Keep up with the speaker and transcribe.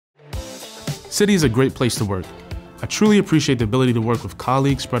Citi is a great place to work. I truly appreciate the ability to work with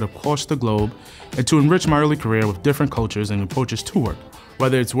colleagues spread across the globe and to enrich my early career with different cultures and approaches to work.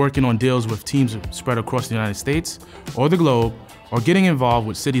 Whether it's working on deals with teams spread across the United States or the globe, or getting involved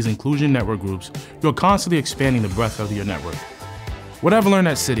with Citi's inclusion network groups, you're constantly expanding the breadth of your network. What I've learned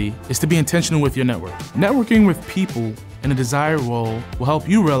at Citi is to be intentional with your network. Networking with people in a desired role will help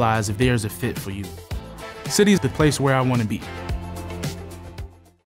you realize if there's a fit for you. Citi is the place where I want to be.